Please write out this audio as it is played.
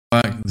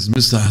This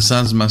is Mr.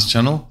 Hassan's Maths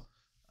channel,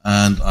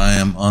 and I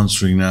am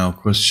answering now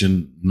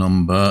question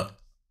number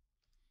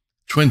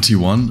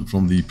 21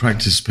 from the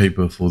practice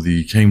paper for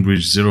the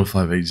Cambridge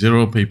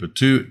 0580 paper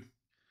 2.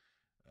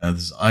 This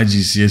is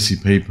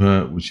IGCSE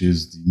paper, which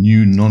is the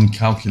new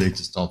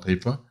non-calculator style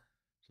paper.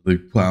 So they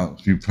put out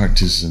a few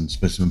practice and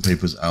specimen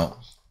papers out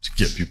to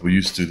get people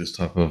used to this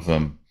type of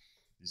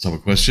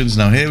questions.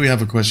 Now here we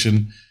have a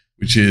question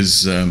which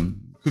is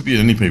could be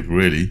in any paper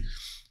really.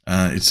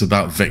 It's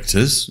about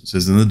vectors. It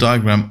says in the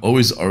diagram O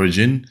is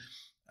origin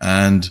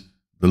and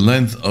the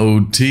length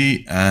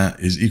OT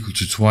is equal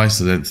to twice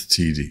the length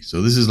TD.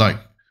 So this is like,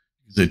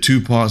 say, two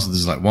parts, this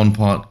is like one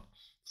part,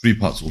 three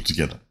parts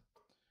altogether.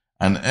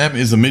 And M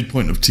is the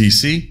midpoint of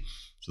TC.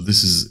 So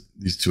this is,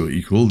 these two are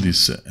equal,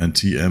 these and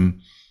TM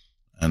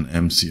and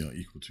MC are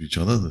equal to each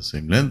other, the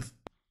same length.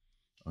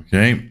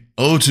 Okay,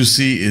 O to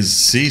C is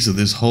C, so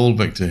this whole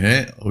vector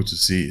here, O to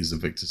C is the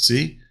vector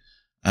C.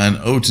 And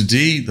O to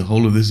D, the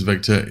whole of this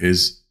vector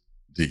is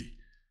D.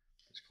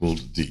 It's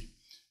called D.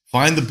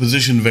 Find the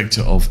position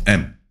vector of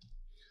M.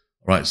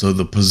 All right, so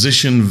the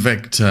position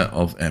vector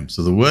of M.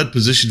 So the word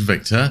position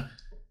vector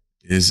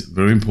is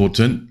very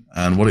important.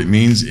 And what it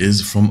means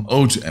is from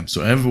O to M.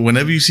 So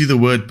whenever you see the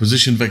word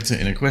position vector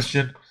in a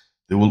question,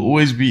 there will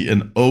always be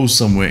an O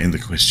somewhere in the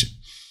question.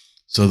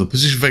 So the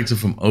position vector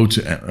from O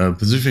to M,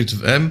 position vector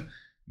of M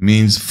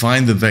means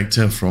find the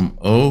vector from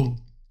O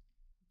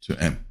to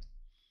M.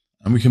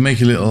 And we can make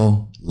a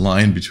little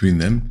line between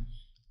them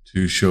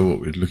to show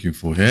what we're looking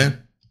for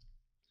here.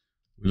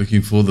 We're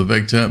looking for the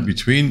vector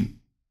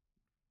between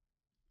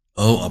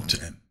O up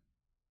to M.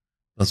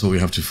 That's what we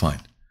have to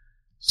find.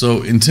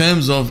 So in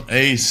terms of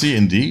A, C,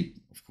 and D,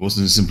 of course,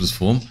 in the simplest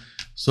form,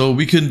 so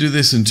we can do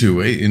this in two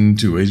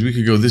ways. We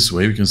could go this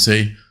way. We can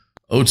say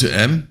O to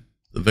M,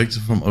 the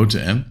vector from O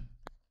to M.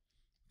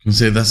 We can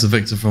say that's the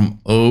vector from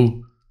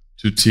O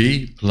to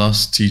T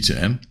plus T to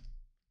M.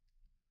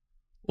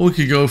 Or we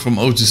could go from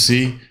O to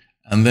C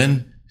and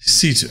then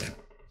C to M.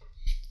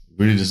 It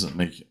really doesn't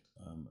make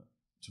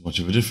too much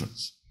of a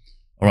difference.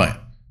 All right,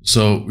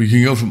 so we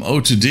can go from O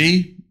to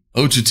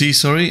T,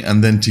 sorry,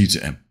 and then T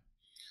to M.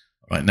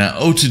 All right, now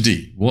O to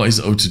D. What is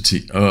O to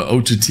T?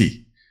 O to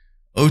T.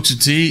 O to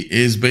T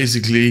is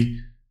basically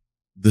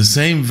the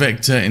same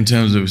vector in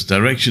terms of its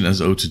direction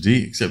as O to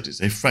D, except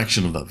it's a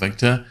fraction of that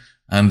vector.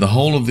 And the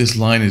whole of this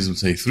line is,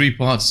 say, 3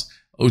 parts.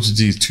 O to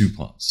D is 2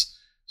 parts.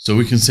 So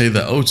we can say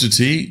that O to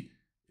T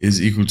is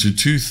equal to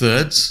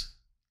 2/3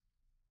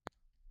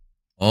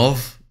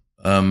 of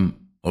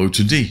O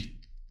to D.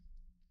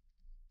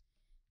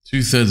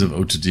 2/3 of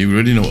O to D. We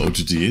already know what O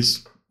to D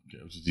is. Okay,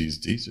 O to D is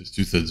D, so it's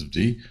 2/3 of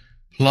D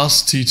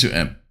plus T to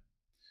M.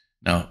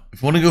 Now,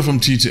 if I want to go from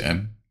T to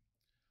M,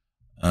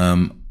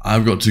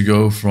 I've got to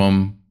go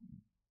from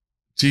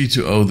T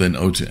to O, then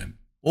O to M.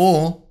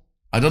 Or,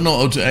 I don't know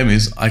what O to M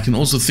is. I can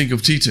also think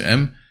of T to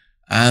M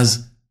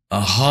as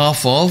a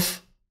half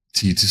of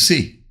T to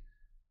C.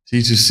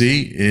 T to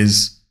C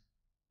is,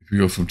 if we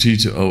go from T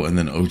to O and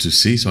then O to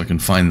C, so I can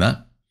find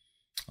that.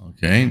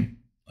 Okay,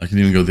 I can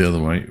even go the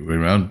other way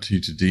around, T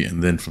to D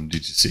and then from D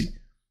to C.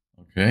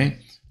 Okay,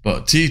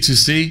 but T to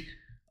C,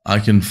 I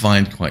can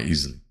find quite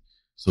easily.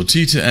 So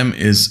T to M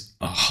is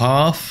a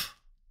half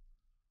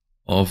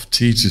of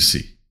T to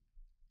C.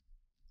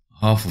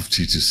 Half of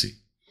T to C.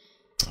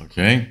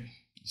 Okay,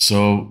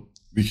 so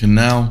we can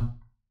now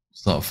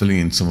start filling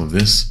in some of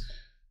this.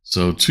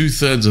 So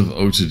 2/3 of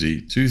O to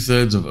D,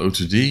 2/3 of O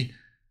to D.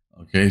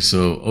 Okay,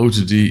 so O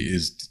to D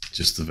is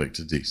just the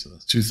vector D. So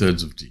that's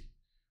 2/3 of D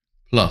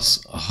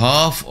plus a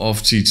half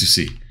of T to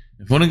C.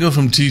 If I want to go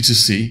from T to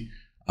C,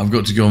 I've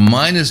got to go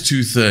minus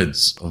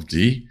 2/3 of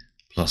D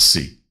plus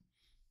C.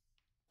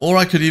 Or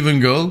I could even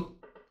go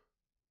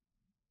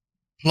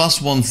plus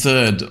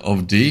 1/3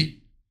 of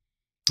D.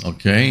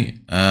 Okay,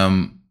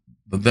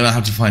 but then I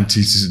have to find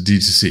D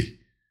to C.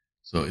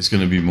 So it's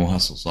going to be more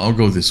hassle. So I'll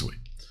go this way.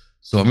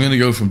 So I'm going to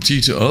go from T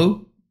to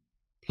O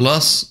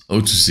plus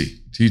O to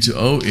C. T to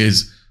O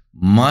is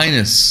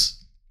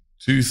minus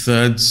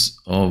 2/3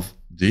 of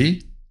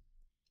D,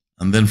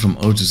 and then from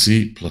O to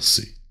C plus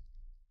C.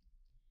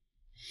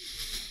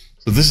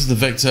 So this is the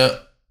vector.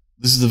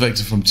 This is the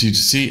vector from T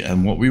to C,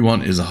 and what we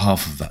want is a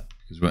half of that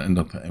because we'll end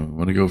up at M. We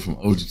want to go from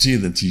O to T,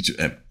 then T to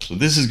M. So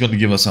this is going to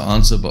give us our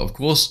answer, but of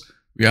course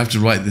we have to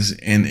write this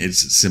in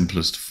its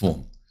simplest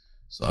form.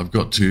 So I've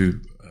got to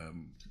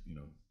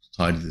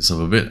tidy this up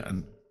a bit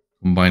and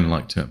combine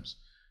like terms.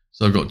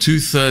 So I've got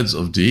 2/3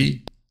 of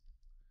D,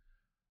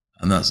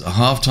 and that's a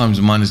half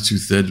times minus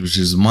 2/3, which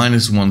is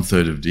minus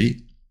 1/3 of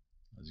D.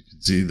 As you can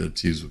see, the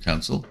T's will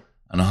cancel.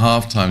 And a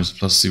half times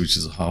plus C, which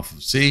is a half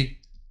of C.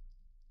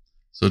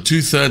 So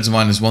 2/3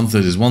 minus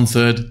 1/3 is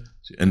 1/3.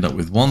 So you end up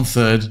with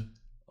 1/3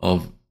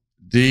 of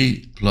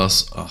D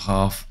plus a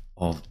half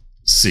of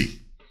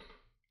C.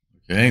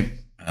 Okay,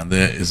 and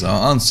there is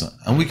our answer.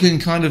 And we can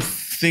kind of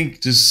think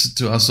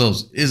to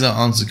ourselves, is our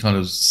answer kind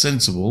of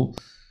sensible?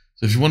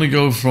 So if you want to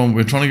go from,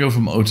 we're trying to go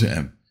from O to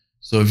M.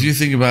 So if you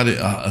think about it,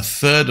 a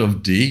third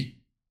of D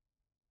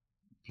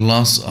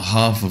plus a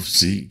half of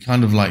C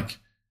kind of like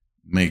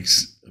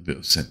makes a bit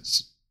of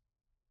sense.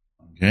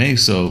 Okay,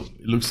 so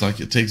it looks like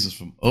it takes us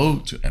from O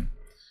to M.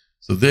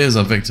 So there's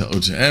our vector O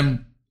to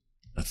M,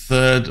 a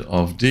third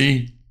of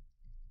D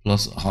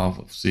plus a half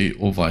of C,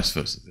 or vice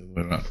versa, the other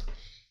way around.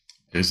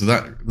 Okay, so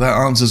that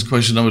answers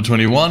question number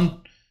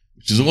 21,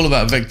 which is all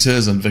about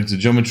vectors and vector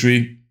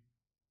geometry.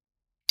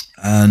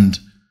 And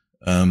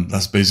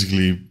that's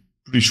basically a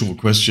pretty short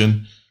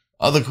question.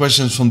 Other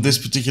questions from this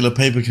particular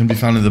paper can be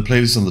found in the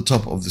playlist on the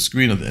top of the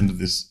screen at the end of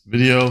this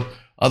video.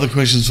 Other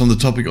questions from the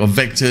topic of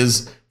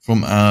vectors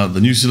from the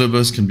new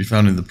syllabus can be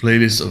found in the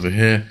playlist over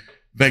here.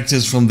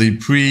 Vectors from the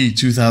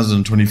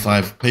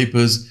pre-2025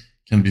 papers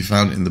can be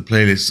found in the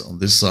playlist on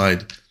this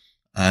side.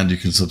 And you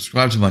can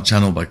subscribe to my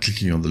channel by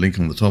clicking on the link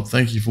on the top.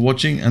 Thank you for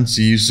watching and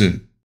see you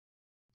soon.